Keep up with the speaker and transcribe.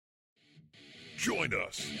Join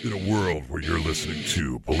us in a world where you're listening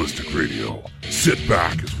to Ballistic Radio. Sit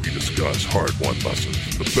back as we discuss hard-won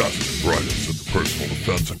lessons, the best and brightest that the personal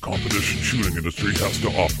defense and competition shooting industry has to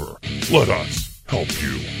offer. Let us help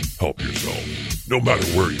you help yourself, no matter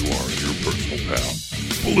where you are in your personal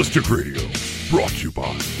path. Ballistic Radio, brought to you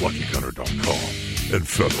by LuckyGunner.com and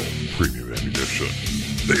Federal Premium Ammunition.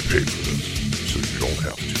 They paid for this, so you don't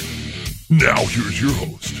have to. Now here's your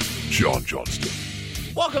host, John Johnston.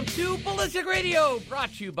 Welcome to Ballistic Radio,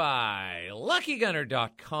 brought to you by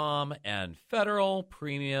LuckyGunner.com and Federal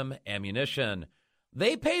Premium Ammunition.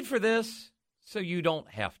 They paid for this, so you don't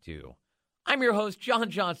have to. I'm your host, John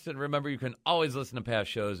Johnston. Remember, you can always listen to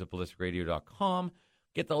past shows at BallisticRadio.com.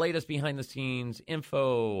 Get the latest behind-the-scenes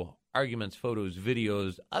info, arguments, photos,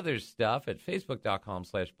 videos, other stuff at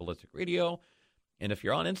Facebook.com/BallisticRadio. And if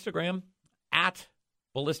you're on Instagram, at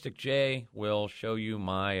BallisticJ, will show you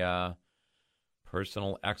my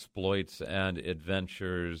personal exploits and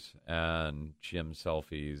adventures and gym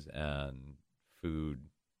selfies and food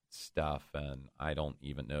stuff, and I don't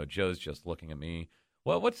even know. Joe's just looking at me.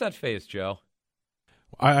 Well, what's that face, Joe?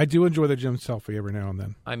 I do enjoy the gym selfie every now and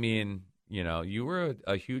then. I mean, you know, you were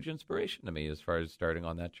a huge inspiration to me as far as starting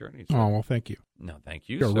on that journey. So. Oh, well, thank you. No, thank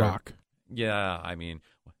you, You're sir. a rock. Yeah, I mean,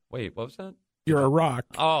 wait, what was that? You're a rock.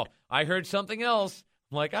 Oh, I heard something else.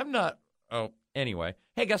 I'm like, I'm not. Oh, anyway.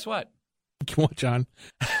 Hey, guess what? Come on, John.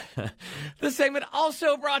 This segment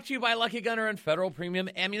also brought to you by Lucky Gunner and Federal Premium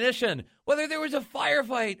Ammunition. Whether there was a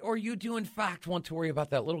firefight or you do, in fact, want to worry about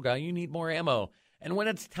that little guy, you need more ammo. And when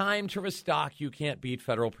it's time to restock, you can't beat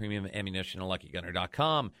Federal Premium Ammunition at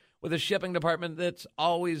LuckyGunner.com. With a shipping department that's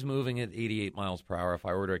always moving at 88 miles per hour. If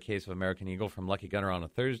I order a case of American Eagle from Lucky Gunner on a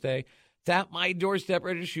Thursday, it's at my doorstep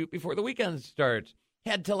ready to shoot before the weekend starts.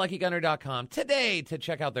 Head to LuckyGunner.com today to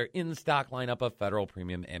check out their in-stock lineup of Federal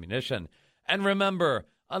Premium Ammunition. And remember,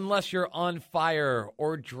 unless you're on fire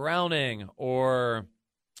or drowning or,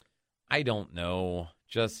 I don't know,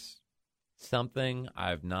 just something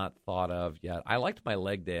I've not thought of yet. I liked my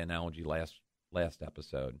leg day analogy last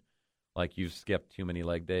episode. Like you've skipped too many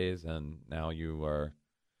leg days and now you are,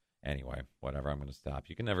 anyway, whatever, I'm going to stop.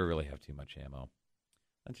 You can never really have too much ammo.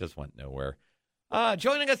 That just went nowhere.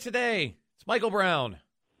 Joining us today, it's Michael Brown.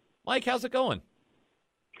 Mike, how's it going?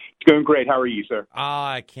 It's going great. How are you, sir?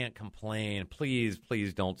 I can't complain. Please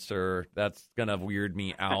don't, sir. That's going to weird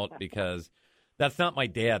me out because that's not my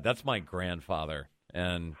dad. That's my grandfather.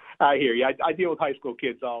 And I hear you. I deal with high school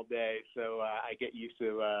kids all day, so I get used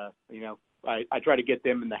to, I try to get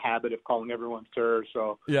them in the habit of calling everyone sir,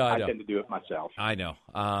 so yeah, I tend to do it myself. I know.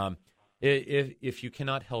 If you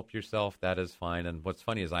cannot help yourself, that is fine. And what's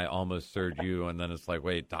funny is I almost sirred you, and then it's like,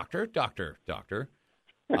 wait, doctor.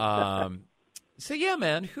 So, yeah,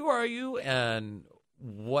 man, who are you and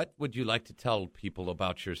what would you like to tell people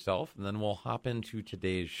about yourself? And then we'll hop into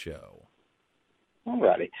today's show. All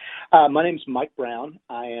righty. My name's Mike Brown.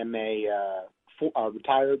 I am a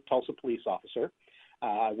retired Tulsa police officer.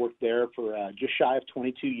 I worked there for just shy of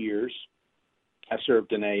 22 years. I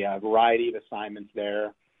served in a variety of assignments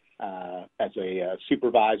there as a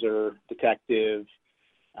supervisor, detective.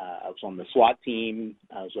 I was on the SWAT team.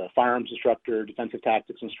 I was a firearms instructor, defensive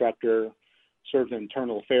tactics instructor. Served in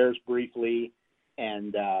internal affairs briefly,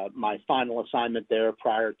 and my final assignment there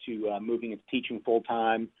prior to moving into teaching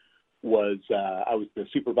full-time was I was the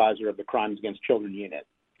supervisor of the Crimes Against Children unit.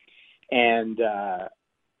 And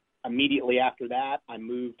immediately after that, I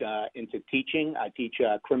moved into teaching. I teach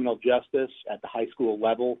criminal justice at the high school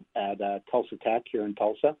level at Tulsa Tech here in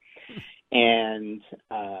Tulsa. And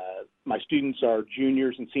my students are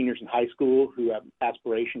juniors and seniors in high school who have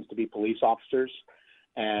aspirations to be police officers.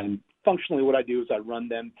 And functionally what I do is I run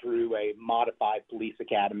them through a modified police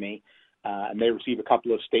academy, and they receive a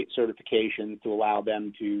couple of state certifications to allow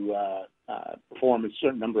them to perform a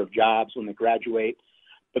certain number of jobs when they graduate.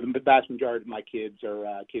 But the vast majority of my kids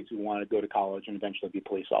are kids who want to go to college and eventually be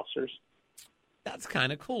police officers. That's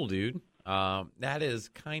kind of cool, dude. That is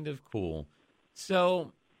kind of cool.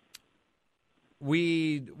 So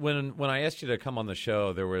when I asked you to come on the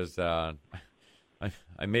show, there was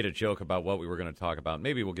I made a joke about what we were going to talk about.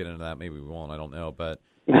 Maybe we'll get into that. Maybe we won't. I don't know. But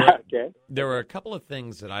okay. There were a couple of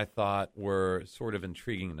things that I thought were sort of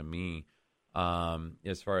intriguing to me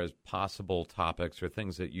as far as possible topics or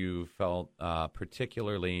things that you felt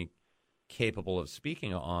particularly capable of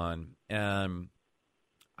speaking on. And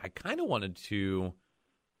I kind of wanted to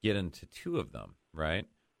get into two of them, right?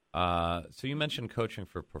 So you mentioned coaching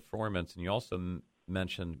for performance, and you also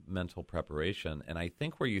mentioned mental preparation. And I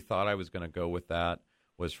think where you thought I was going to go with that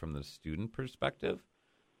was from the student perspective.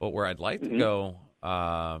 But where I'd like to go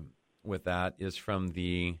with that is from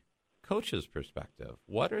the coach's perspective,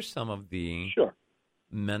 what are some of the Sure.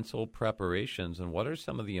 mental preparations and what are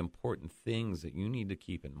some of the important things that you need to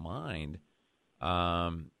keep in mind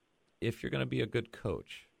if you're going to be a good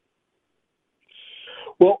coach?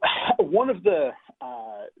 Well, one of the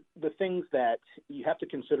things that you have to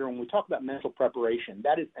consider when we talk about mental preparation,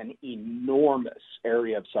 that is an enormous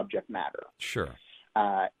area of subject matter. Sure.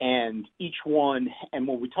 And each one, and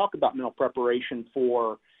when we talk about mental preparation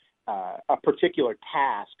for a particular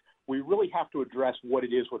task, we really have to address what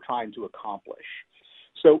it is we're trying to accomplish.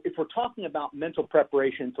 So if we're talking about mental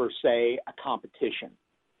preparation for, say, a competition,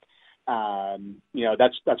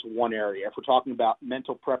 that's one area. If we're talking about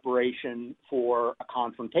mental preparation for a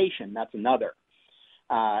confrontation, that's another.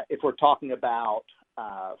 If we're talking about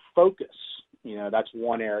focus, that's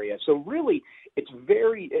one area. So really, it's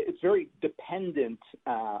very dependent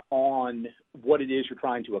on what it is you're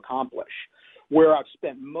trying to accomplish. Where I've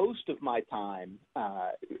spent most of my time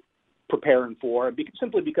preparing for,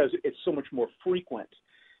 simply because it's so much more frequent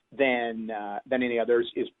than any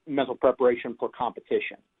others, is mental preparation for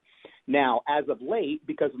competition. Now, as of late,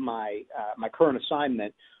 because of my current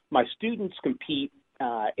assignment, my students compete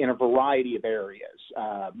in a variety of areas.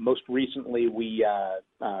 Most recently, we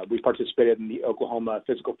participated in the Oklahoma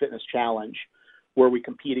Physical Fitness Challenge, where we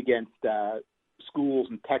compete against schools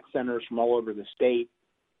and tech centers from all over the state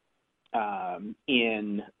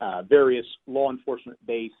in various law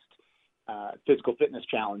enforcement-based physical fitness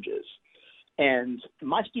challenges. And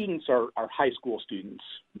my students are high school students,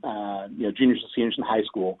 juniors and seniors in high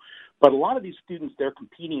school. But a lot of these students they're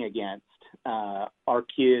competing against are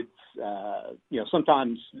kids.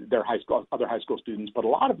 Sometimes they're other high school students, but a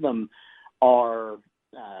lot of them are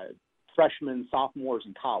freshmen, sophomores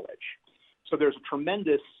in college. So there's a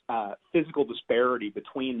tremendous physical disparity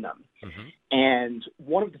between them. Mm-hmm. And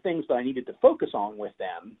one of the things that I needed to focus on with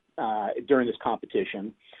them during this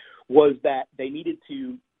competition was that they needed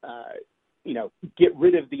to, get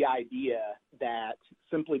rid of the idea that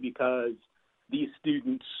simply because these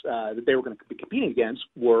students that they were going to be competing against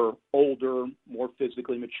were older, more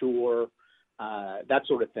physically mature, that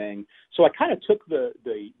sort of thing. So I kind of took the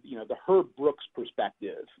Herb Brooks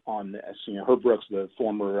perspective on this. Herb Brooks, the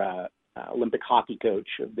former Olympic hockey coach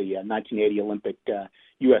of the 1980 Olympic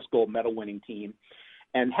U.S. gold medal winning team,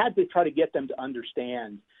 and had to try to get them to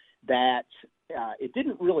understand that it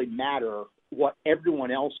didn't really matter what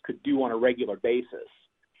everyone else could do on a regular basis,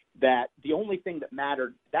 that the only thing that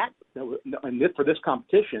mattered for this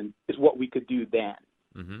competition is what we could do then.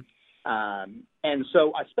 Mm-hmm. And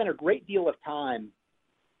so I spent a great deal of time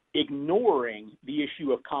ignoring the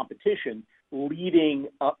issue of competition leading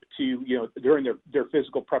up to, during their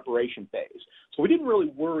physical preparation phase. So we didn't really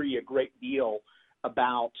worry a great deal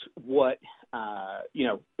about what,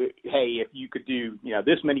 hey, if you could do,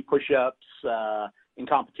 this many push-ups in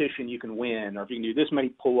competition, you can win, or if you can do this many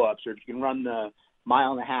pull-ups, or if you can run the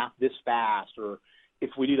mile and a half this fast, or if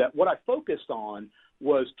we do that. What I focused on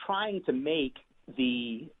was trying to make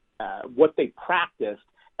what they practiced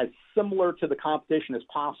as similar to the competition as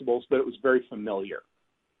possible so that it was very familiar.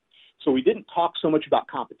 So we didn't talk so much about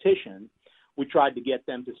competition. We tried to get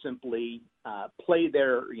them to simply play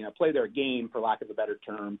their game, for lack of a better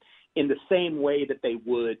term, in the same way that they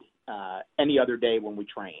would any other day when we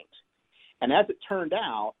trained. And as it turned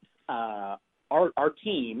out, our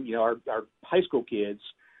team, our high school kids,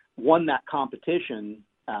 won that competition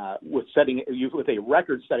with a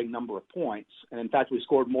record-setting number of points. And in fact, we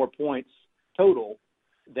scored more points total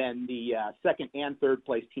than the second and third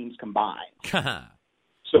place teams combined.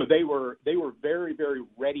 So they were very, very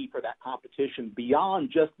ready for that competition beyond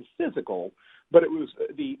just the physical. But it was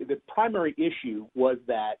the primary issue was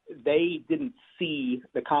that they didn't see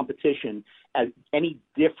the competition as any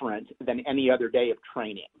different than any other day of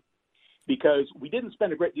training. Because we didn't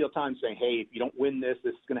spend a great deal of time saying, hey, if you don't win this,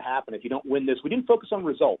 this is going to happen. If you don't win this, we didn't focus on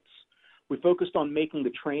results. We focused on making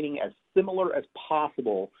the training as similar as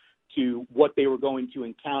possible to what they were going to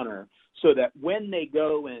encounter so that when they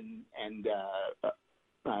go and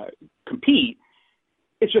compete,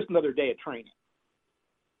 it's just another day of training.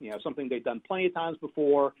 Something they've done plenty of times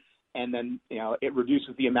before, and then, it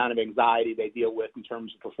reduces the amount of anxiety they deal with in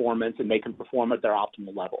terms of performance, and they can perform at their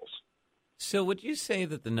optimal levels. So would you say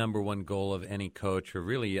that the number one goal of any coach or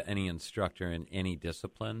really any instructor in any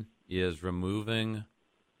discipline is removing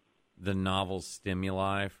the novel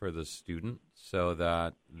stimuli for the student so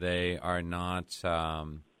that they are not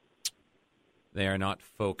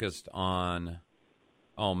focused on,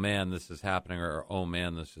 oh, man, this is happening, or, oh,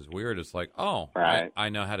 man, this is weird. It's like, oh, right. I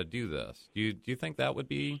know how to do this. Do you think that would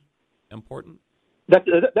be important? That's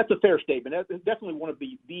a fair statement. That's definitely one of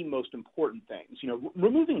the most important things.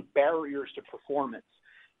 Removing barriers to performance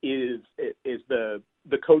is the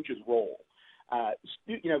coach's role.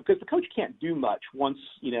 Because the coach can't do much once,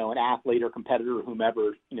 an athlete or competitor or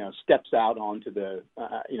whomever, steps out onto the,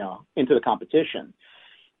 into the competition.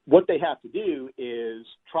 What they have to do is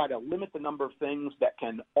try to limit the number of things that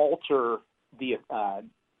can alter the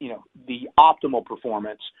optimal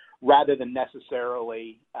performance rather than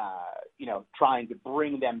necessarily, trying to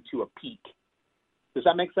bring them to a peak. Does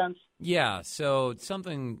that make sense? Yeah. So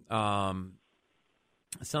something that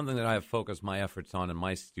I have focused my efforts on in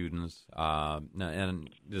my students, and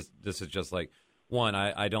this is just like, one,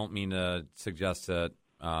 I don't mean to suggest that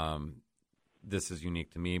this is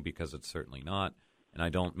unique to me, because it's certainly not. And I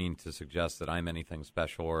don't mean to suggest that I'm anything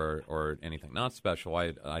special or anything not special.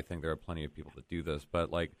 I think there are plenty of people that do this.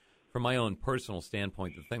 But, like, from my own personal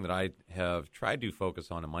standpoint, the thing that I have tried to focus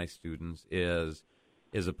on in my students is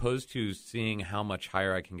opposed to seeing how much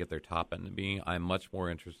higher I can get their top end to be, I'm much more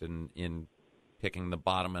interested in picking the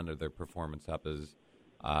bottom end of their performance up as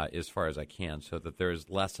far as I can, so that there's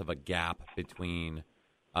less of a gap between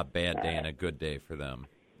a bad day and a good day for them,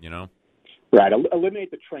 Right.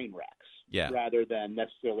 Eliminate the train wrecks. Yeah. Rather than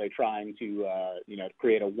necessarily trying to,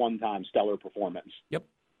 create a one-time stellar performance. Yep.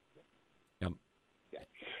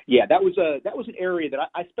 Yeah, that was an area that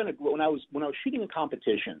I spent when I was shooting a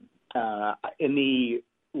competition in the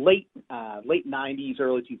late 90s,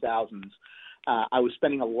 early 2000s. I was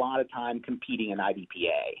spending a lot of time competing in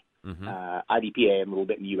IDPA, IDPA, and a little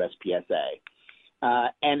bit in USPSA.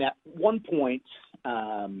 And at one point,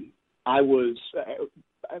 I was.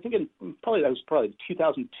 I think that was probably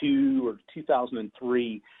 2002 or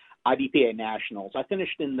 2003 IDPA Nationals. I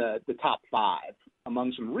finished in the top 5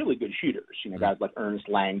 among some really good shooters, guys like Ernest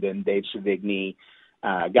Langdon, Dave Savigny,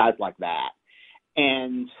 guys like that.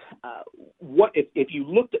 And what if you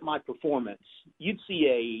looked at my performance, you'd see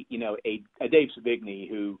a Dave Savigny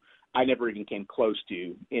who I never even came close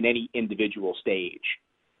to in any individual stage,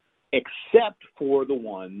 except for the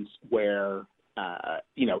ones where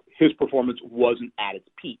his performance wasn't at its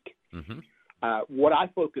peak. What I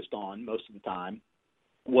focused on most of the time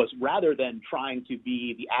was, rather than trying to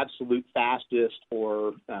be the absolute fastest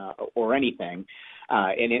or anything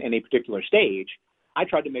in a particular stage, I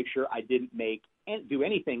tried to make sure I didn't do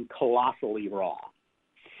anything colossally wrong.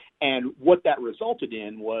 And what that resulted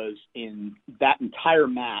in was, in that entire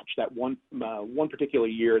match, that one particular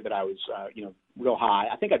year that I was, real high,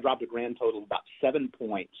 I think I dropped a grand total of about 7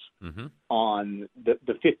 points on the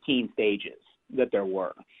 15 stages that there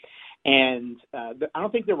were. And I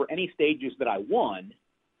don't think there were any stages that I won,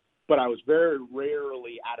 but I was very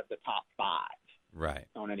rarely out of the top 5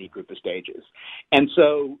 on any group of stages. And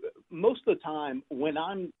so most of the time when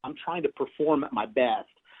I'm trying to perform at my best,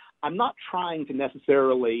 I'm not trying to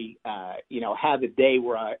necessarily, have a day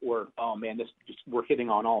where oh man, we're hitting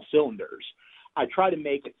on all cylinders. I try to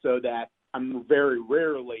make it so that I'm very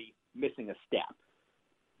rarely missing a step.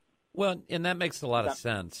 Well, and that makes a lot of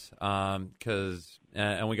sense, because,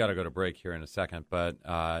 and we got to go to break here in a second, but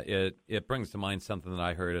it brings to mind something that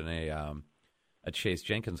I heard in a Chase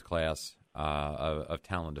Jenkins class of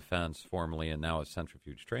Talent Defense, formerly and now at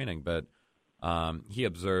Centrifuge Training, but he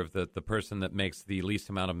observed that the person that makes the least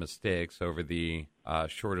amount of mistakes over the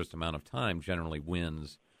shortest amount of time generally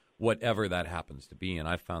wins, whatever that happens to be, and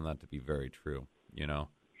I found that to be very true.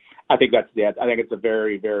 I think I think it's a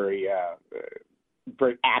very, very,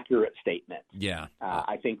 very accurate statement. Yeah.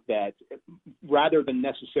 I think that rather than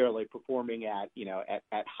necessarily performing at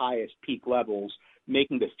highest peak levels,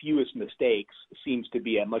 making the fewest mistakes seems to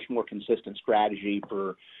be a much more consistent strategy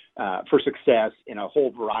for success in a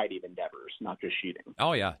whole variety of endeavors, not just shooting.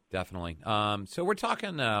 Oh yeah, definitely. So we're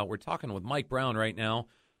talking with Mike Brown right now.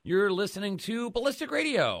 You're listening to Ballistic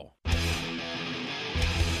Radio.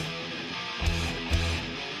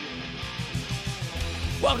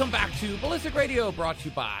 Welcome back to Ballistic Radio, brought to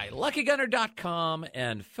you by LuckyGunner.com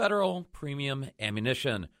and Federal Premium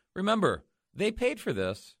Ammunition. Remember, they paid for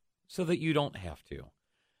this so that you don't have to.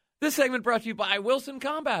 This segment brought to you by Wilson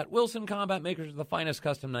Combat. Wilson Combat, makers of the finest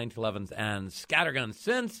custom 911s and scatterguns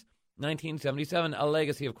since 1977, a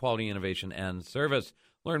legacy of quality, innovation, and service.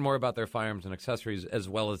 Learn more about their firearms and accessories, as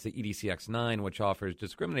well as the EDCX-9, which offers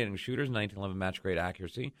discriminating shooters 1911 match-grade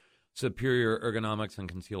accuracy, superior ergonomics and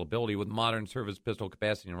concealability with modern service pistol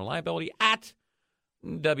capacity and reliability at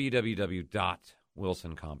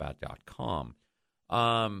www.wilsoncombat.com.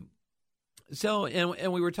 So,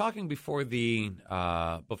 and we were talking before the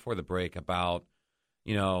break about,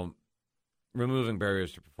 removing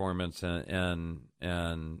barriers to performance and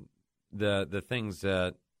the things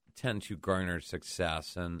that tend to garner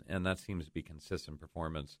success, and that seems to be consistent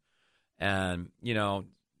performance. And,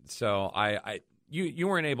 so I you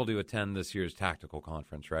weren't able to attend this year's tactical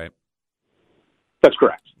conference, right? That's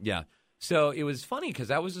correct. Yeah. So it was funny because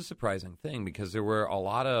that was a surprising thing because there were a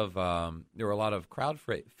lot of crowd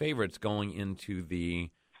favorites going into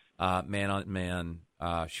the man-on-man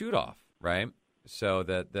shoot-off, right? So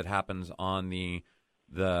that happens on the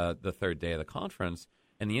third day of the conference.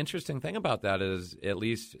 And the interesting thing about that is, at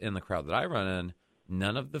least in the crowd that I run in,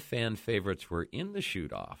 none of the fan favorites were in the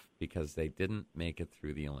shoot-off because they didn't make it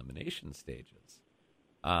through the elimination stages.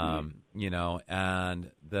 You know,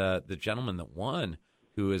 and the gentleman that won,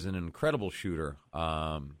 who is an incredible shooter,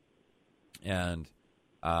 and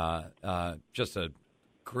just a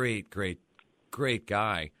great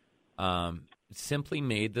guy, simply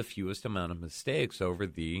made the fewest amount of mistakes over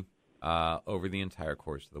the entire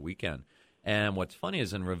course of the weekend. And what's funny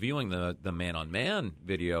is, in reviewing the man-on-man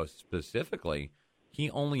video specifically, he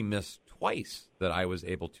only missed twice that I was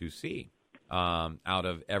able to see out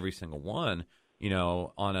of every single one, you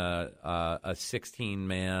know, on a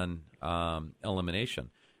 16-man elimination.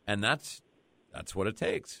 And that's what it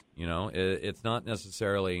takes. You know, it's not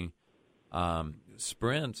necessarily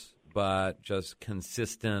sprints, but just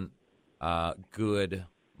consistent, good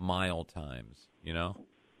mile times, you know?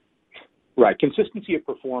 Right. Consistency of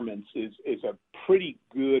performance is a pretty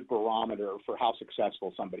good barometer for how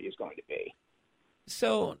successful somebody is going to be.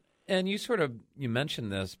 So, and you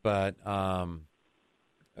mentioned this, but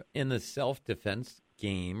in the self-defense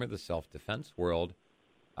game or the self-defense world,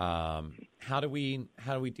 how do we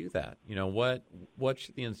do that? You know, what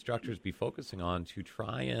should the instructors be focusing on to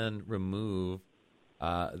try and remove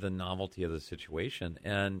the novelty of the situation?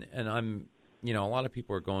 And I'm, you know, a lot of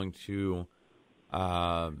people are going to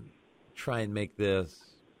try and make this,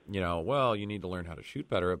 you know, well, you need to learn how to shoot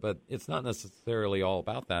better, but it's not necessarily all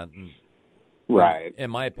about that. Right.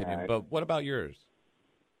 In my opinion. Right. But what about yours?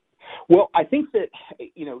 Well, I think that,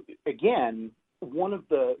 you know, again, one of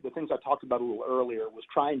the things I talked about a little earlier was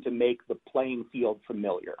trying to make the playing field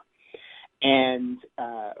familiar. And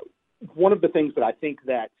one of the things that I think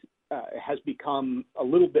that has become a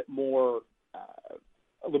little bit more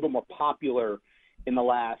popular in the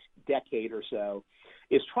last decade or so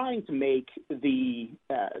is trying to make the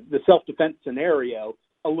self-defense scenario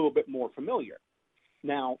a little bit more familiar.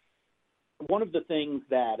 Now, one of the things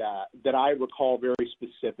that I recall very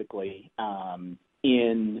specifically,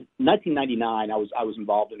 in 1999, I was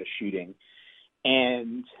involved in a shooting,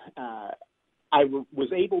 and I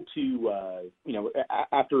was able to, you know,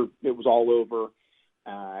 after it was all over,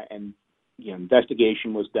 and you know,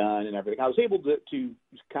 investigation was done and everything, I was able to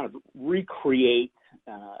kind of recreate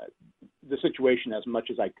the situation as much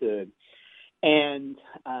as I could, and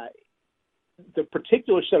the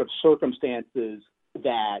particular set of circumstances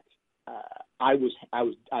that I was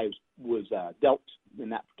dealt in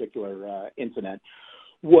that particular incident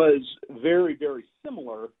was very, very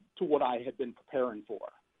similar to what I had been preparing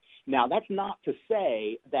for. Now, that's not to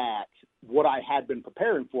say that what I had been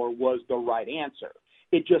preparing for was the right answer.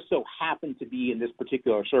 It just so happened to be in this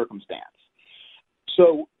particular circumstance.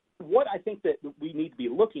 So what I think that we need to be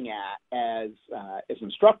looking at as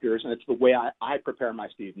instructors, and it's the way I prepare my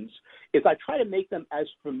students, is I try to make them as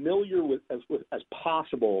familiar as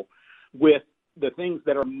possible with the things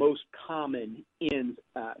that are most common in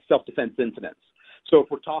self-defense incidents. So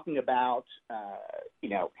if we're talking about, you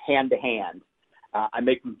know, hand-to-hand, I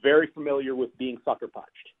make them very familiar with being sucker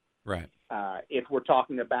punched. Right. If we're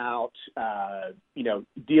talking about,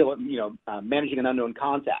 managing an unknown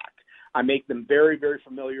contact, I make them very, very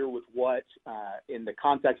familiar with what, in the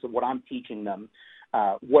context of what I'm teaching them,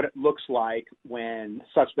 what it looks like when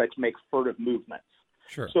suspects make furtive movements.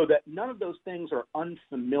 Sure. So that none of those things are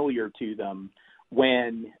unfamiliar to them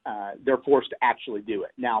when they're forced to actually do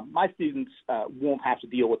it. Now, my students won't have to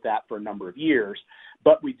deal with that for a number of years,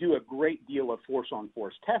 but we do a great deal of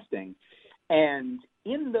force-on-force testing. And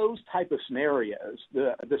in those type of scenarios,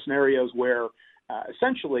 the scenarios where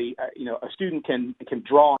essentially, a student can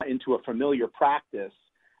draw into a familiar practice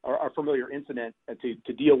or a familiar incident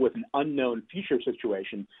to deal with an unknown future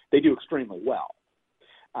situation, they do extremely well.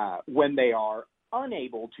 When they are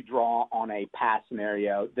unable to draw on a past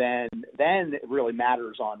scenario, then it really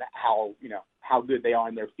matters on how good they are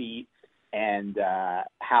on their feet and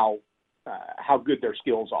how good their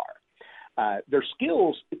skills are. Their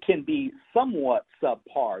skills can be somewhat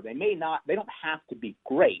subpar. They don't have to be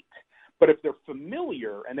great, but if they're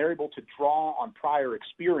familiar and they're able to draw on prior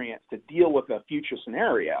experience to deal with a future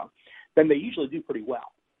scenario, then they usually do pretty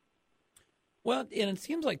well. Well, and it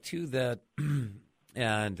seems like, too, that,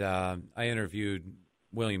 and I interviewed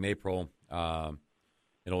William April,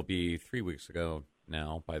 it'll be 3 weeks ago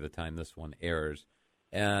now by the time this one airs,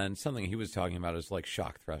 And something he was talking about is like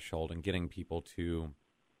shock threshold and getting people to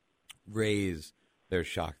raise their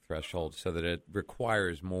shock threshold so that it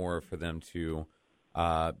requires more for them to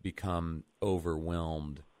become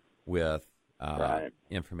overwhelmed with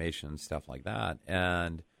information and stuff like that.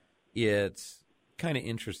 And it's kind of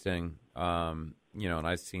interesting, and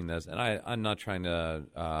I've seen this, and I'm not trying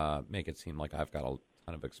to make it seem like I've got a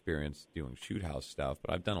ton of experience doing shoot house stuff,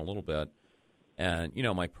 but I've done a little bit. And,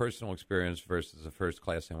 my personal experience versus the first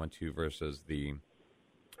class I went to versus the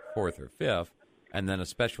fourth or fifth, and then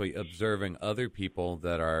especially observing other people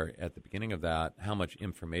that are at the beginning of that, how much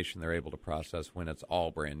information they're able to process when it's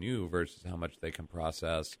all brand new versus how much they can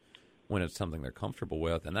process when it's something they're comfortable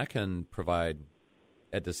with. And that can provide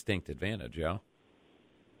a distinct advantage, yeah?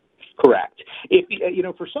 Correct. If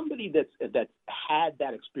for somebody that's had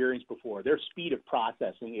that experience before, their speed of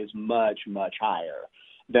processing is much, much higher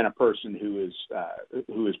than a person who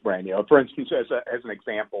is brand new. For instance, as an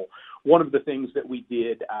example, one of the things that we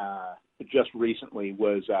did just recently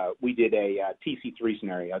was we did a TC3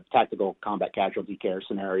 scenario, a tactical combat casualty care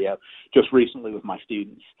scenario, just recently with my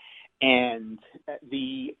students. And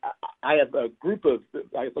I have a group of,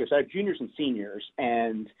 like I said, juniors and seniors,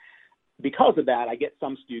 and because of that, I get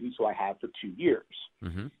some students who I have for 2 years.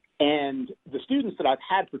 Mm-hmm. And the students that I've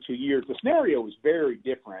had for 2 years, the scenario was very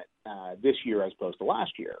different this year as opposed to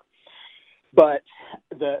last year. But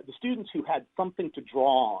the students who had something to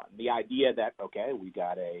draw on, the idea that, okay, we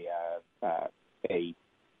got a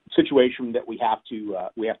situation that we have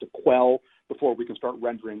to quell before we can start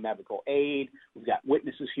rendering medical aid. We've got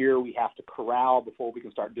witnesses here we have to corral before we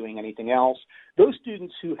can start doing anything else. Those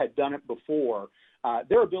students who had done it before,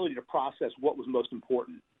 their ability to process what was most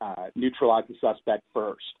important, neutralize the suspect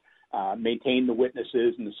first, maintain the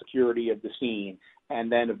witnesses and the security of the scene,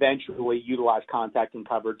 and then eventually utilize contact and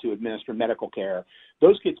cover to administer medical care.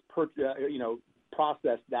 Those kids,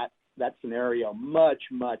 process that scenario much,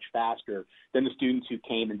 much faster than the students who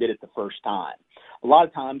came and did it the first time. A lot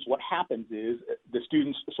of times what happens is the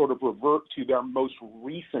students sort of revert to their most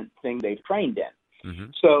recent thing they've trained in. Mm-hmm.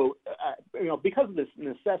 So, because of this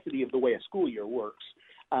necessity of the way a school year works,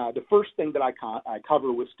 the first thing that I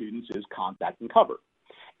cover with students is contact and cover.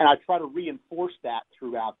 And I try to reinforce that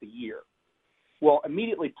throughout the year. Well,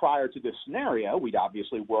 immediately prior to this scenario, we'd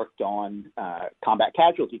obviously worked on combat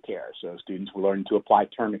casualty care. So students were learning to apply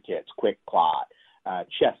tourniquets, quick clot,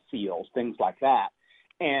 chest seals, things like that.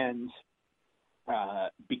 And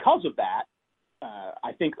because of that,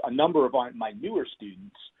 I think a number of my newer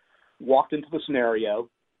students walked into the scenario,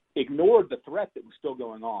 ignored the threat that was still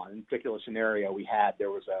going on. In a particular scenario we had, there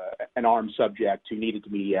was an armed subject who needed to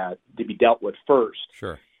be dealt with first.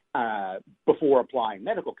 Sure. Before applying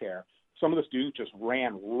medical care. Some of the students just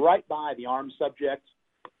ran right by the armed subject,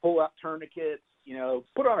 pull out tourniquets,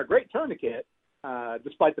 put on a great tourniquet,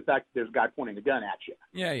 despite the fact that there's a guy pointing a gun at you.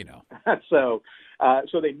 Yeah, So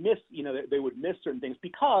they miss, they would miss certain things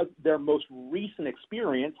because their most recent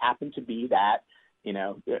experience happened to be that,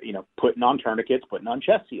 putting on tourniquets, putting on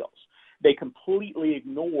chest seals. They completely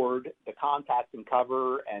ignored the contact and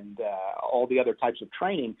cover and all the other types of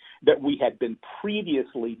training that we had been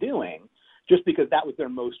previously doing just because that was their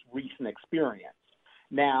most recent experience.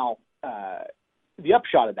 Now, the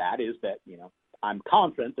upshot of that is that, I'm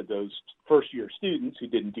confident that those first-year students who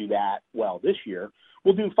didn't do that well this year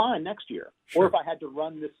will do fine next year. Sure. Or if I had to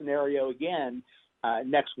run this scenario again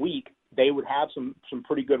next week, they would have some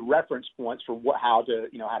pretty good reference points for how to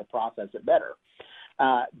process it better.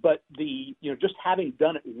 But just having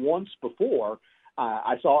done it once before,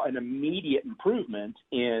 I saw an immediate improvement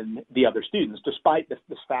in the other students, despite the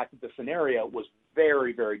fact that the scenario was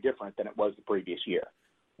very, very different than it was the previous year.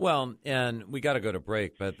 Well, and we got to go to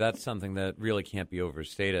break, but that's something that really can't be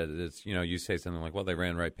overstated. It's, you say something like, well, they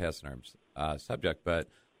ran right past an armed subject, but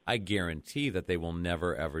I guarantee that they will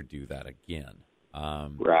never, ever do that again.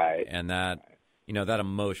 Right. And that, that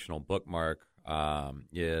emotional bookmark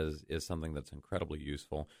is something that's incredibly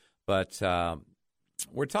useful. But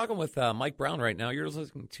we're talking with Mike Brown right now. You're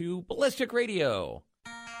listening to Ballistic Radio.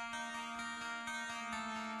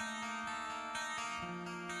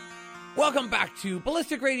 Welcome back to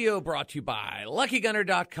Ballistic Radio, brought to you by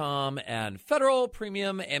LuckyGunner.com and Federal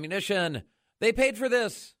Premium Ammunition. They paid for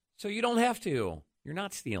this, so you don't have to. You're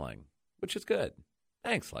not stealing, which is good.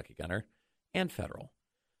 Thanks, Lucky Gunner and Federal.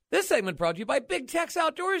 This segment brought to you by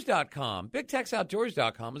BigTexOutdoors.com.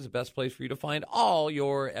 BigTexOutdoors.com is the best place for you to find all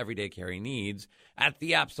your everyday carry needs at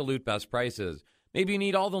the absolute best prices. Maybe you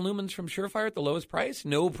need all the lumens from Surefire at the lowest price?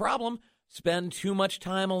 No problem. Spend too much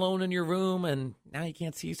time alone in your room and now you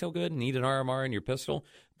can't see so good and need an RMR in your pistol?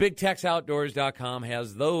 BigTexOutdoors.com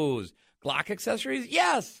has those. Glock accessories?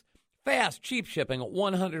 Yes. fast, cheap shipping,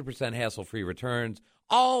 100% hassle-free returns,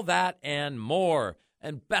 all that and more.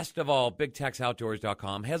 And best of all,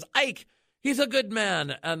 BigTexOutdoors.com has Ike. He's a good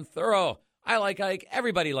man and thorough. I like Ike.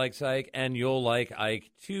 Everybody likes Ike, and you'll like Ike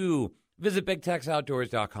too. Visit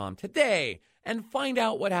BigTexOutdoors.com today and find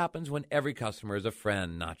out what happens when every customer is a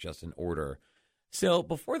friend, not just an order. So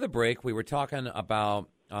before the break, we were talking about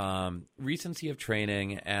recency of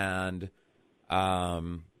training and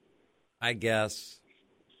I guess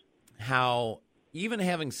how even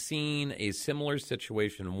having seen a similar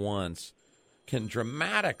situation once can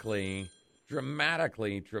dramatically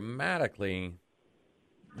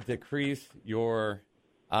decrease your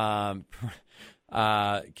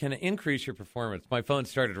can increase your performance. My phone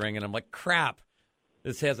started ringing. I'm like, crap,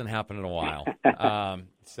 this hasn't happened in a while.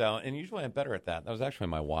 And usually I'm better at that. That was actually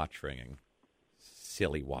my watch ringing.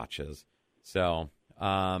 Silly watches. So,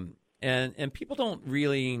 and people don't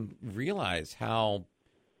really realize how,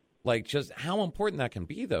 just how important that can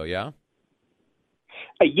be, though. Yeah.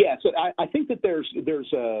 Yeah. So I think that there's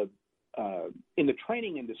in the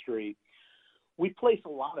training industry, we place a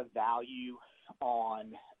lot of value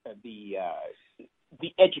on the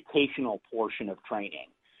educational portion of training,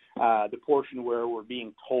 the portion where we're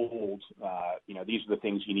being told, these are the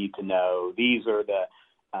things you need to know. These are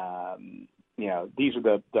these are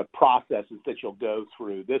the processes that you'll go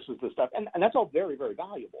through. This is the stuff, and that's all very, very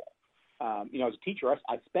valuable. As a teacher,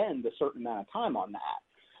 I spend a certain amount of time on that.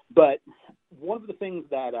 But one of the things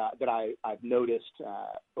that I've noticed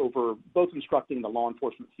over both instructing the law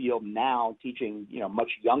enforcement field and now teaching much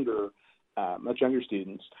younger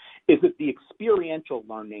students is that the experiential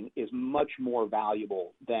learning is much more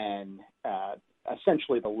valuable than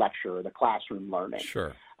essentially the lecture or the classroom learning.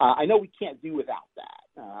 Sure. I know we can't do without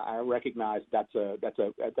that. I recognize that's a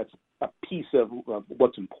piece of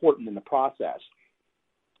what's important in the process.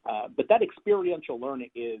 But that experiential learning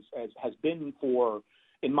has been,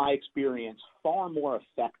 in my experience, far more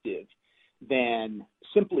effective than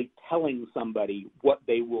simply telling somebody what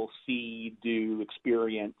they will see, do,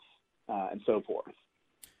 experience, and so forth.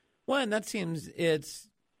 Well, and that seems it's,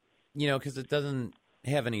 because it doesn't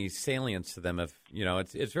have any salience to them. If,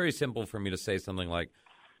 it's very simple for me to say something like,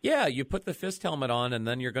 yeah, you put the fist helmet on and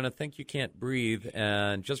then you're going to think you can't breathe.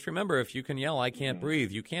 And just remember, if you can yell, I can't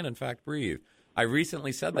breathe, you can, in fact, breathe. I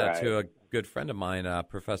recently said that to a good friend of mine,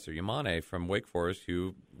 Professor Yamane from Wake Forest,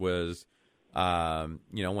 who was, went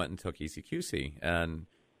and took ECQC. And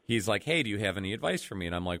he's like, hey, do you have any advice for me?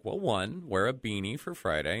 And I'm like, well, one, wear a beanie for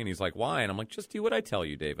Friday. And he's like, why? And I'm like, just do what I tell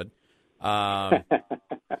you, David.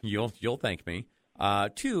 You'll thank me.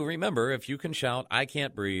 Two, remember, if you can shout, I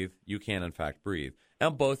can't breathe, you can, in fact, breathe.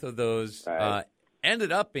 And both of those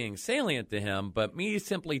ended up being salient to him, but me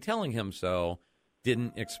simply telling him so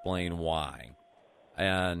didn't explain why.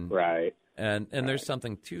 And there's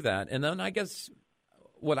something to that. And then I guess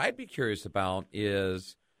what I'd be curious about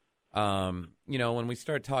is, when we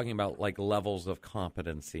start talking about levels of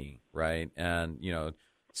competency, right? And,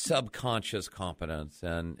 subconscious competence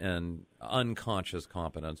and unconscious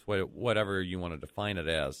competence, whatever you want to define it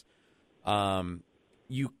as,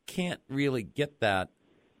 you can't really get that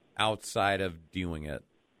outside of doing it,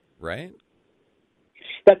 right?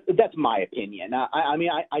 That's my opinion.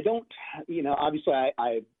 I don't, obviously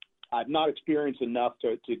I've not experienced enough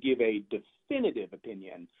to give a definitive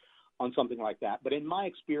opinion on something like that. But in my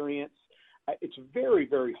experience, it's very,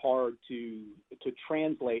 very hard to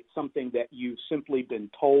translate something that you've simply been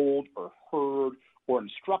told or heard or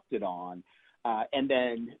instructed on, and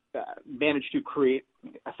then manage to create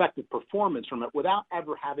effective performance from it without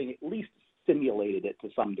ever having at least simulated it to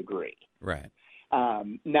some degree. Right.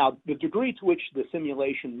 Now, the degree to which the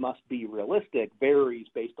simulation must be realistic varies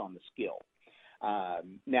based on the skill.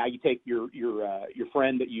 Now, you take your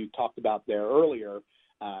friend that you talked about there earlier,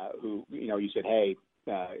 who you said, hey,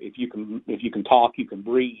 if you can talk, you can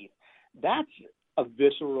breathe. That's a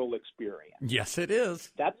visceral experience. Yes, it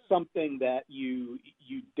is. That's something that you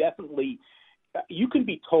definitely you can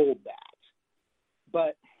be told that,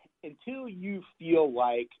 but until you feel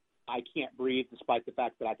like I can't breathe despite the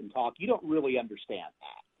fact that I can talk, you don't really understand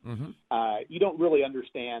that. Mm-hmm. You don't really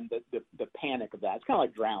understand the panic of that. It's kind of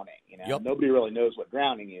like drowning. Yep. Nobody really knows what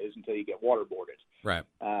drowning is until you get waterboarded. Right.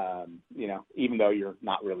 Even though you're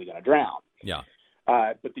not really going to drown. Yeah.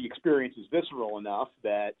 But the experience is visceral enough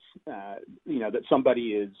that that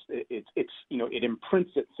somebody it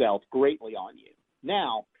imprints itself greatly on you.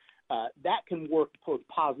 Now, that can work both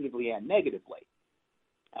positively and negatively.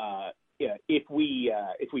 If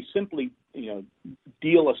we simply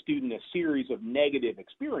deal a student a series of negative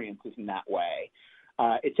experiences in that way,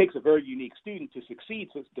 it takes a very unique student to succeed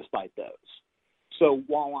despite those. So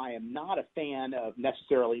while I am not a fan of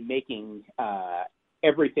necessarily making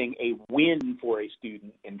everything a win for a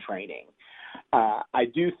student in training, I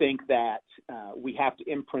do think that we have to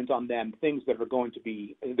imprint on them things that are going to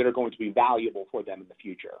be valuable for them in the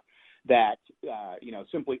future. That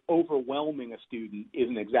simply overwhelming a student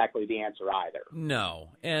isn't exactly the answer either. No,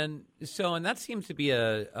 and that seems to be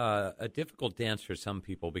a difficult dance for some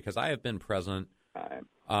people, because I have been present.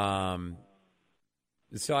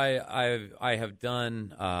 So I have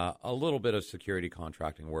done a little bit of security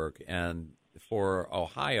contracting work, and for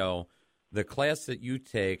Ohio, the class that you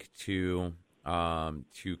take to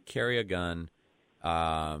carry a gun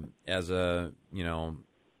as a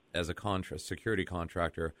security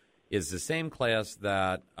contractor is the same class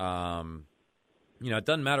that it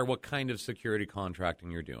doesn't matter what kind of security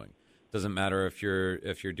contracting you're doing. It doesn't matter if you're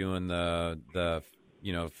doing the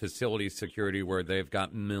facility security where they've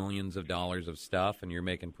got millions of dollars of stuff and you're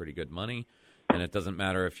making pretty good money, and it doesn't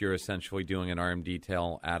matter if you're essentially doing an armed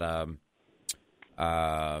detail at a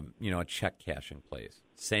check cashing place.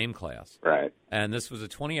 Same class, right? And this was a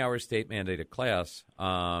 20-hour state mandated class,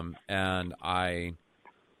 and I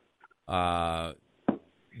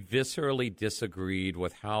viscerally disagreed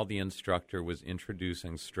with how the instructor was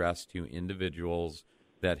introducing stress to individuals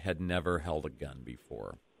that had never held a gun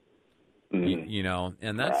before. Mm-hmm.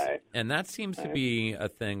 And that seems to be a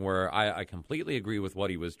thing where I completely agree with what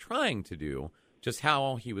he was trying to do. Just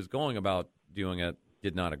how he was going about doing it,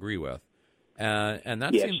 did not agree with. And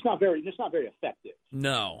that it's not very effective.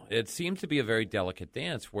 No, it seemed to be a very delicate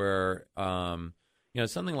dance where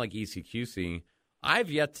something like ECQC.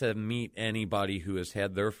 I've yet to meet anybody who has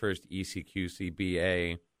had their first ECQC be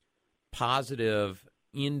a positive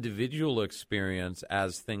individual experience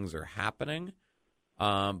as things are happening,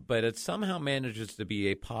 but it somehow manages to be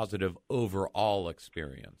a positive overall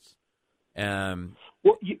experience.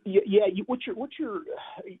 Well, you're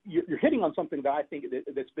hitting on something that I think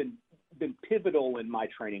that's been pivotal in my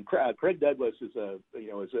training. Craig Douglas is a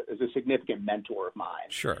significant mentor of mine.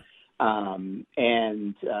 Sure. And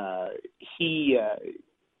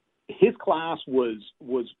his class was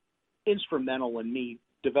instrumental in me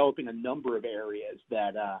developing a number of areas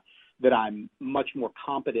that I'm much more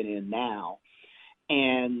competent in now,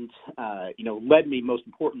 and led me most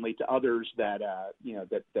importantly to others that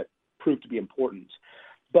proved to be important.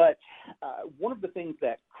 But one of the things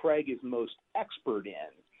that Craig is most expert in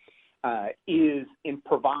is in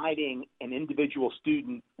providing an individual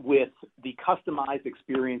student with the customized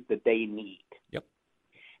experience that they need. Yep.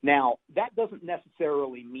 Now, that doesn't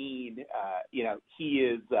necessarily mean, he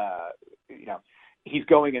is, he's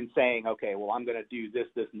going and saying, okay, well, I'm going to do this,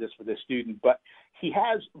 this, and this for this student. But he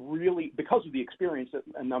has really, because of the experience that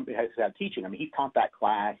a number has had teaching, I mean, he's taught that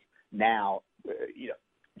class now,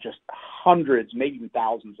 just hundreds, maybe even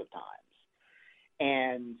thousands of times.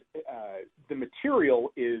 And the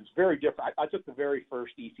material is very different. I took the very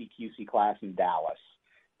first ECQC class in Dallas,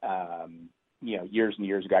 years and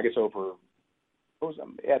years ago. I guess well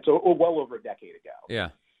over a decade ago. Yeah.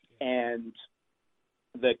 And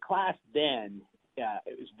the class then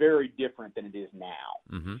is very different than it is now.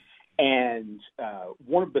 Mm-hmm. And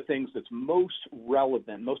one of the things that's most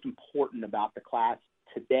relevant, most important about the class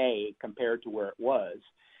today compared to where it was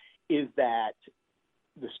is that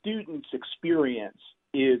the student's experience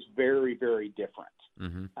is very, very different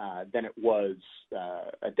than it was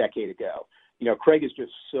a decade ago. Craig is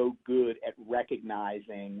just so good at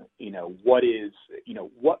recognizing, what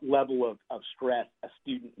level of stress a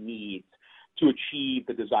student needs to achieve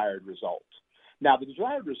the desired result. Now, the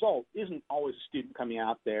desired result isn't always a student coming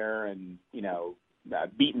out there and,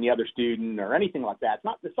 beating the other student or anything like that.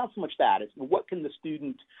 It's not so much that. It's what can the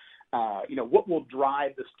student what will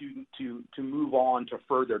drive the student to move on to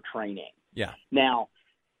further training? Yeah. Now,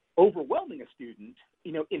 overwhelming a student,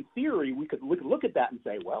 in theory, we could look at that and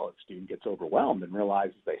say, well, if a student gets overwhelmed and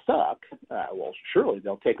realizes they suck, well, surely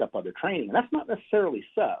they'll take up other training. And that's not necessarily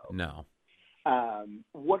so. No.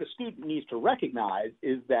 What a student needs to recognize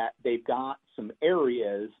is that they've got some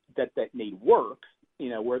areas that need work,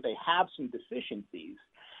 where they have some deficiencies,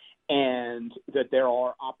 and that there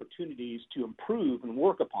are opportunities to improve and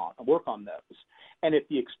work on those. And if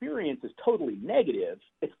the experience is totally negative,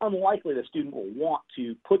 it's unlikely the student will want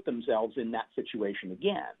to put themselves in that situation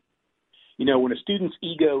again. When a student's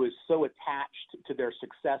ego is so attached to their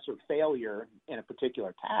success or failure in a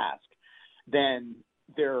particular task, then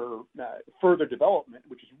their further development,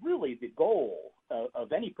 which is really the goal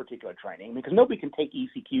of any particular training, because nobody can take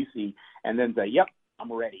ECQC and then say, yep,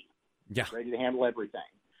 I'm ready. Yeah. Ready to handle everything.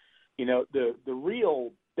 The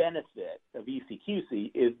real benefit of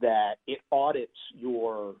ECQC is that it audits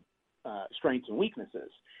your strengths and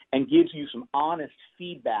weaknesses, and gives you some honest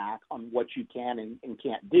feedback on what you can and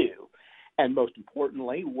can't do, and most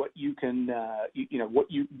importantly, what you can,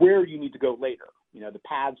 where you need to go later. The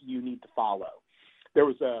paths you need to follow. There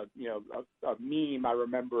was a meme I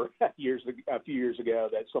remember a few years ago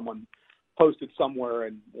that someone posted somewhere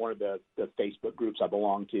in one of the Facebook groups I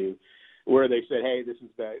belong to, where they said, "Hey,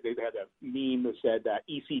 they had a meme that said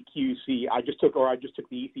ECQC. I just took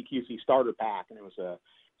the ECQC starter pack, and it was a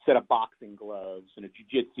set of boxing gloves and a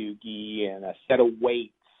jiu-jitsu gi and a set of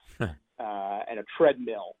weights and a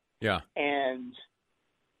treadmill." Yeah, and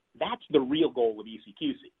that's the real goal of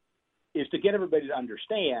ECQC, is to get everybody to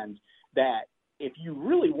understand that if you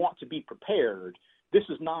really want to be prepared, this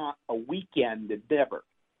is not a weekend endeavor.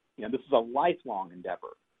 This is a lifelong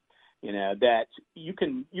endeavor. That you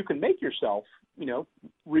can make yourself,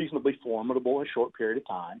 reasonably formidable in a short period of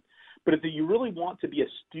time. But if you really want to be a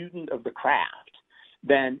student of the craft,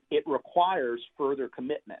 then it requires further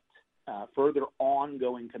commitment, further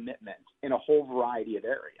ongoing commitment in a whole variety of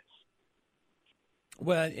areas.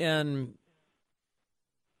 Well, and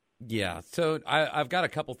yeah, so I've got a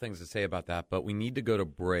couple things to say about that, but we need to go to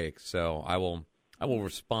break, so I will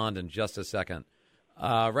respond in just a second.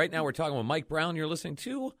 Right now we're talking with Mike Brown. You're listening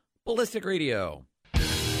to Ballistic Radio.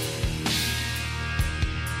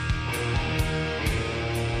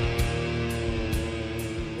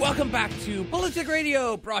 Welcome back to Ballistic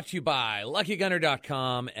Radio, brought to you by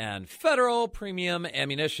LuckyGunner.com and Federal Premium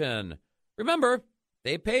Ammunition. Remember,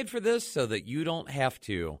 they paid for this so that you don't have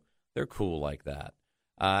to. They're cool like that.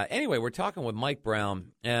 Anyway, we're talking with Mike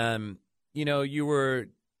Brown, and you were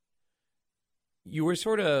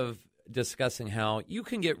sort of discussing how you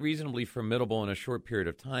can get reasonably formidable in a short period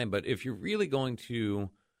of time, but if you're really going to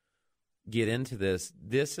get into this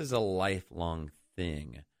is a lifelong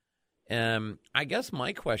thing. And I guess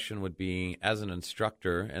my question would be, as an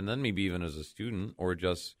instructor, and then maybe even as a student or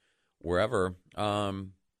just wherever,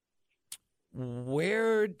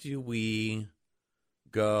 where do we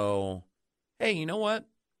go, hey, you know what?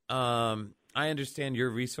 I understand your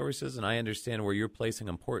resources, and I understand where you're placing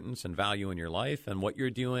importance and value in your life, and what you're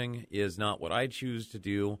doing is not what I choose to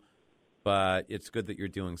do, but it's good that you're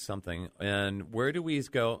doing something. And where do we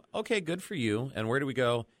go, okay, good for you, and where do we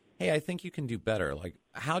go, hey, I think you can do better? Like,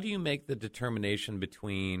 how do you make the determination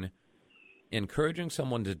between encouraging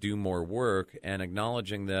someone to do more work and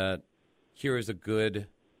acknowledging that here is a good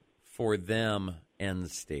for them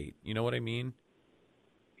end state? You know what I mean?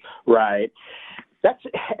 Right. That's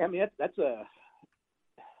a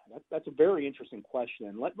very interesting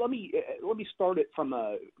question. Let me start it from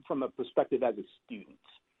a perspective as a student.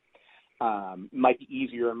 Might be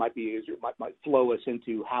easier, might flow us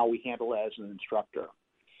into how we handle it as an instructor.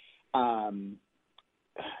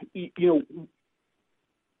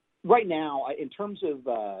 Right now, in terms of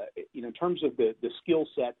the skill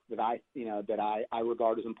set that I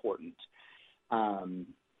regard as important, I'm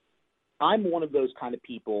one of those kind of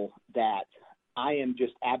people that I am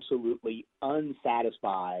just absolutely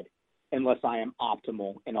unsatisfied unless I am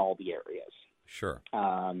optimal in all the areas. Sure.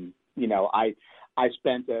 I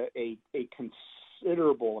spent a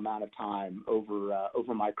considerable amount of time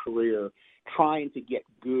over my career trying to get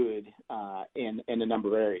good in a number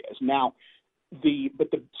of areas. Now,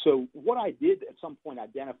 so what I did at some point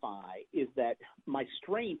identify is that my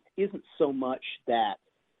strength isn't so much that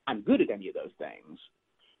I'm good at any of those things,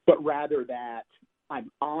 but rather that I'm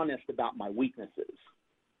honest about my weaknesses.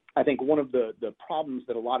 I think one of the problems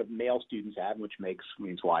that a lot of male students have, which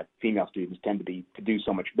means why female students tend to do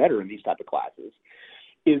so much better in these type of classes,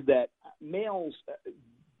 is that males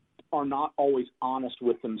are not always honest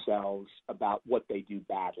with themselves about what they do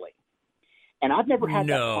badly. And I've never had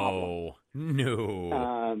that problem.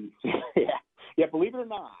 No. Yeah. Believe it or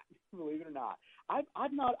not,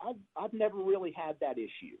 I've never really had that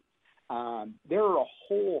issue. There are a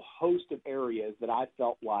whole host of areas that I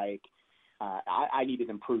felt like I needed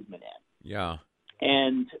improvement in. Yeah.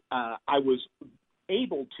 And I was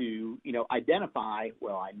able to, identify,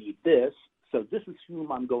 well, I need this, so this is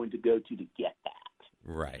whom I'm going to go to get that.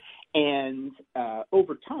 Right. And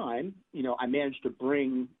over time, I managed to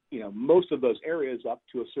bring, most of those areas up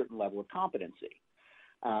to a certain level of competency.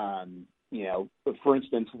 For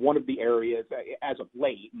instance, one of the areas as of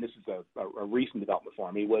late, and this is a recent development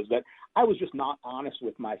for me, was that I was just not honest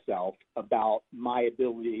with myself about my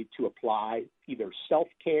ability to apply either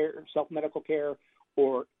self-care, self-medical care,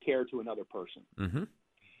 or care to another person. Mm-hmm.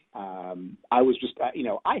 I was just,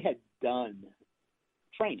 I had done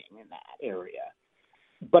training in that area,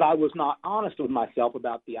 but I was not honest with myself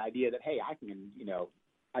about the idea that, hey, I can,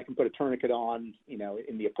 I can put a tourniquet on,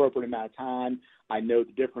 in the appropriate amount of time. I know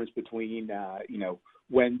the difference between,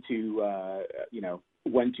 when to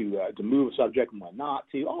move a subject and when not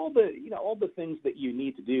to. All the things that you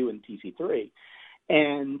need to do in TC3,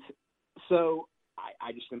 and so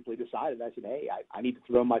I just simply decided. I said, hey, I need to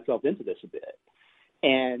throw myself into this a bit,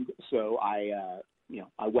 and so I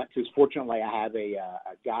went to. Fortunately, I have a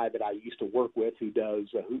guy that I used to work with who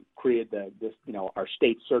created our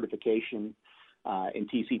state certification in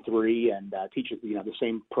TC3 and teaches the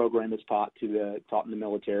same program that's taught in the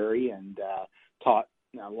military and taught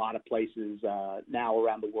a lot of places now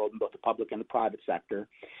around the world in both the public and the private sector,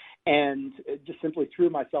 and just simply threw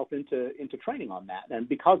myself into training on that. And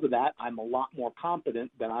because of that, I'm a lot more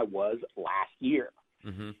competent than I was last year.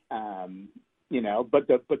 Mm-hmm. But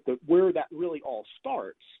where that really all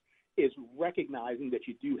starts is recognizing that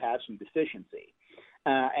you do have some deficiency.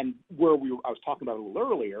 And where I was talking about a little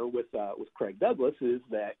earlier with Craig Douglas is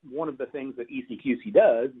that one of the things that ECQC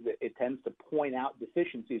does is it tends to point out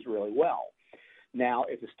deficiencies really well. Now,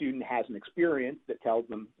 if a student has an experience that tells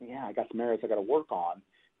them, yeah, I got some areas I got to work on,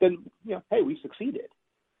 then, hey, we succeeded.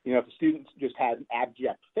 If a student just has an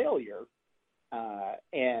abject failure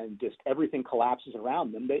and just everything collapses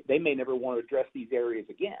around them, they may never want to address these areas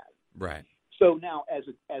again. Right. So now, as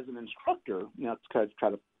an instructor, to try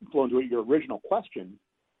to flow into your original question,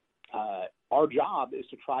 our job is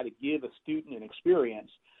to try to give a student an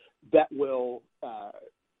experience that will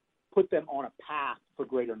put them on a path for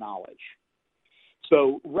greater knowledge.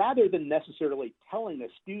 So rather than necessarily telling a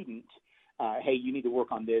student, hey, you need to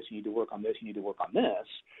work on this, you need to work on this, you need to work on this,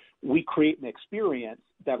 we create an experience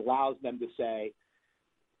that allows them to say,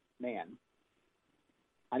 man,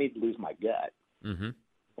 I need to lose my gut. Mm-hmm.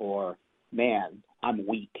 Or, man, I'm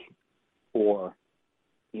weak. Or,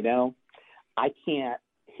 I can't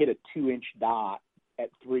hit a 2-inch dot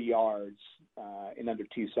at 3 yards in under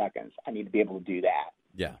 2 seconds. I need to be able to do that.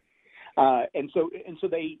 Yeah. And so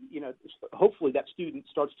they, hopefully that student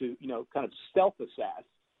starts to, kind of self-assess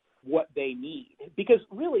what they need, because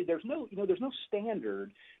really there's no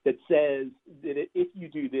standard that says that if you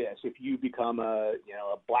do this, if you become a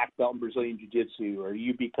black belt in Brazilian Jiu-Jitsu, or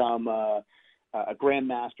you become a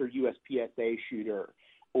grandmaster USPSA shooter,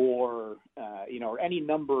 or or any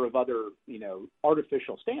number of other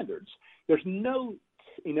artificial standards. There's no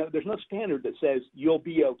standard that says you'll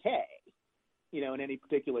be okay, in any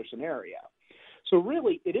particular scenario. So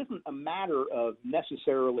really, it isn't a matter of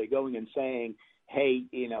necessarily going and saying, hey,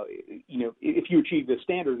 if you achieve this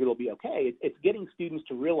standard, it'll be okay. It's getting students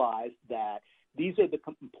to realize that these are the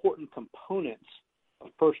important components of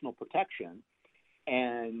personal protection,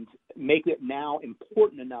 and make it now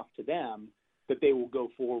important enough to them that they will go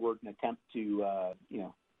forward and attempt to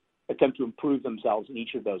improve themselves in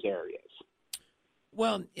each of those areas.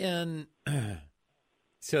 Well,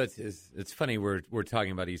 so it's funny we're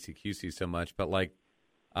talking about ECQC so much, but like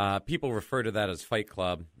people refer to that as Fight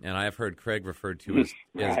Club, and I've heard Craig referred to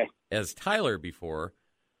as Tyler before.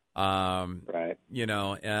 Right.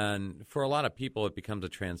 And for a lot of people, it becomes a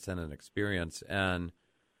transcendent experience, and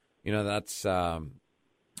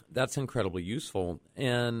that's incredibly useful.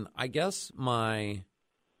 And I guess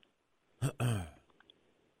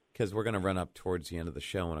because we're going to run up towards the end of the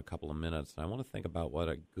show in a couple of minutes, and I want to think about what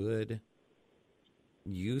a good,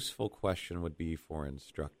 useful question would be for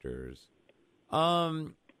instructors.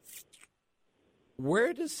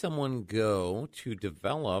 Where does someone go to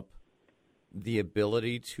develop the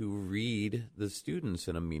ability to read the students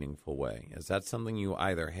in a meaningful way? Is that something you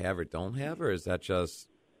either have or don't have, or is that just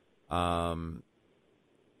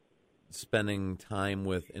spending time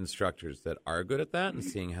with instructors that are good at that and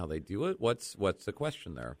seeing how they do it? What's the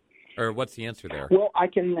question there, or what's the answer there? Well, I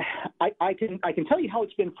can tell you how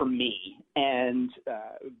it's been for me, and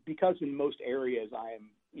because in most areas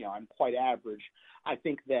I'm quite average. I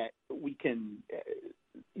think that we can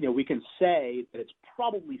say that it's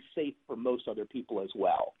probably safe for most other people as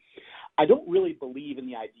well. I don't really believe in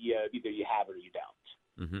the idea of either you have or you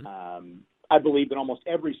don't. Mm-hmm. I believe that almost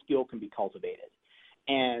every skill can be cultivated,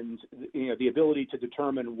 and the ability to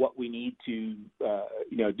determine what we need to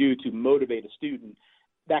do to motivate a student,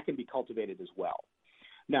 that can be cultivated as well.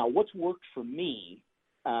 Now, what's worked for me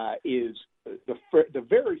is the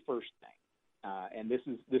very first thing, and this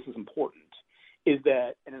is important, is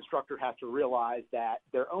that an instructor has to realize that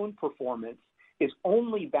their own performance is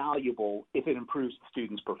only valuable if it improves the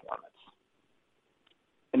student's performance.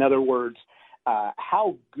 In other words,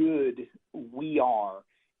 how good we are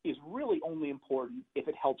is really only important if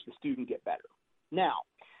it helps the student get better. Now,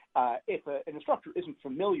 if an instructor isn't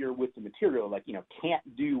familiar with the material, like,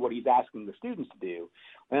 can't do what he's asking the students to do,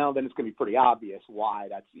 well, then it's going to be pretty obvious why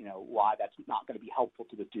that's not going to be helpful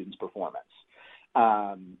to the student's performance.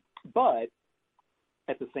 But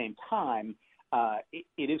at the same time, it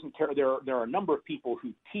isn't. There are a number of people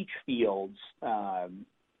who teach fields,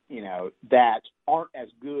 that aren't as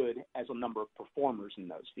good as a number of performers in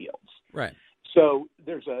those fields. Right. So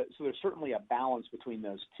there's certainly a balance between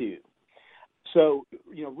those two. So,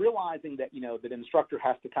 realizing that, that an instructor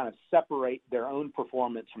has to kind of separate their own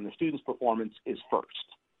performance from the student's performance is first.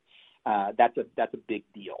 That's a big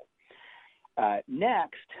deal.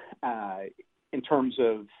 Next, in terms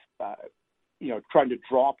of, trying to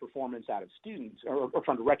draw performance out of students or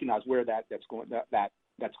trying to recognize where that's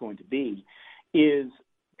going to be, is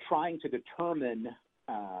trying to determine,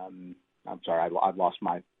 I'm sorry, I've lost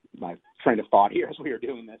my train of thought here as we are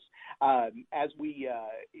doing this. As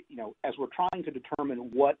we're trying to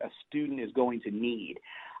determine what a student is going to need,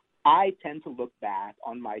 I tend to look back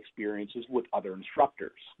on my experiences with other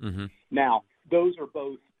instructors. Mm-hmm. Now, those are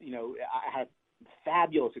both, I have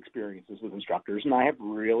fabulous experiences with instructors, and I have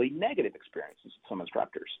really negative experiences with some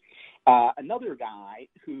instructors. Another guy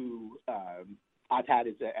who I've had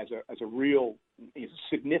as a real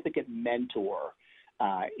significant mentor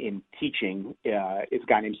in teaching is a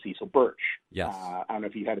guy named Cecil Birch. Yes. I don't know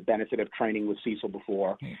if you've had the benefit of training with Cecil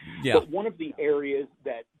before. Yeah. But one of the areas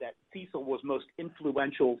that Cecil was most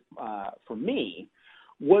influential for me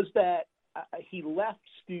was that he left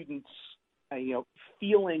students,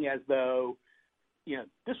 feeling as though,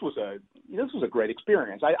 this was a great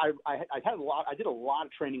experience. I did a lot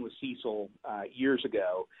of training with Cecil years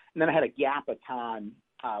ago, and then I had a gap of time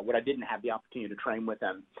when I didn't have the opportunity to train with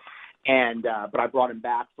him. And but I brought him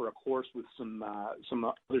back for a course with some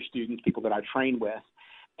other students, people that I trained with,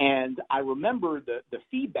 and I remember the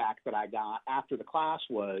feedback that I got after the class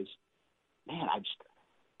was, man, I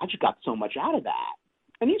just got so much out of that.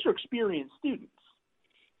 And these are experienced students.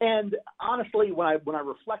 And honestly, when I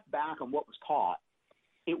reflect back on what was taught,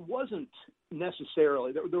 it wasn't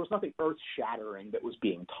necessarily there was nothing earth-shattering that was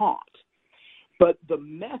being taught. But the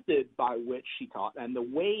method by which she taught and the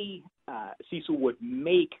way Cecil would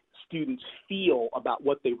make students feel about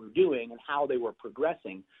what they were doing and how they were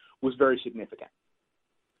progressing was very significant.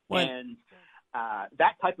 What? And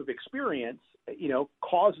that type of experience,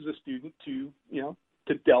 causes a student to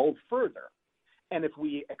delve further. And if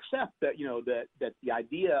we accept that, that the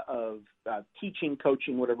idea of teaching,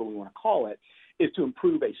 coaching, whatever we want to call it, is to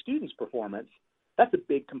improve a student's performance, that's a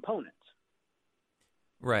big component.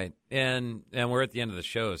 Right. And we're at the end of the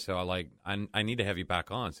show, so I need to have you back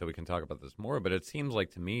on so we can talk about this more. But it seems like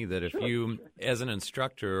to me that if you, as an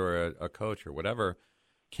instructor or a coach or whatever,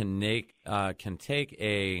 can take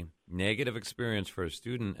a negative experience for a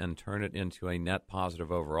student and turn it into a net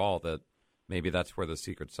positive overall, that maybe that's where the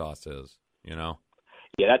secret sauce is,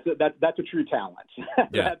 Yeah, that's a true talent.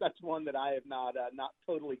 Yeah. That's one that I have not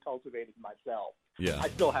totally cultivated myself. Yeah. I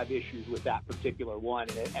still have issues with that particular one,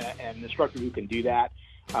 and an instructor who can do that,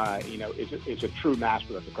 is a true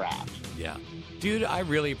master of the craft. Yeah. Dude, I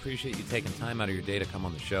really appreciate you taking time out of your day to come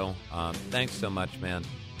on the show. Thanks so much, man.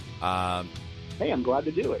 Hey, I'm glad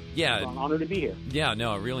to do it. Yeah. It's an honor to be here. Yeah,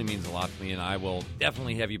 no, it really means a lot to me, and I will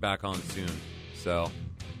definitely have you back on soon. So,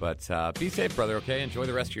 but be safe, brother, okay? Enjoy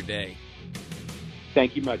the rest of your day.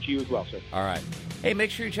 Thank you much. You as well, sir. All right. Hey,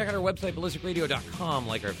 make sure you check out our website, ballisticradio.com,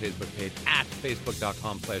 like our Facebook page at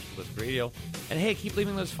facebook.com/ballisticradio. And hey, keep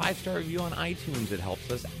leaving those 5-star review on iTunes. It helps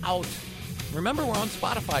us out. Remember, we're on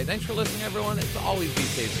Spotify. Thanks for listening, everyone. It's always be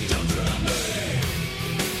safe.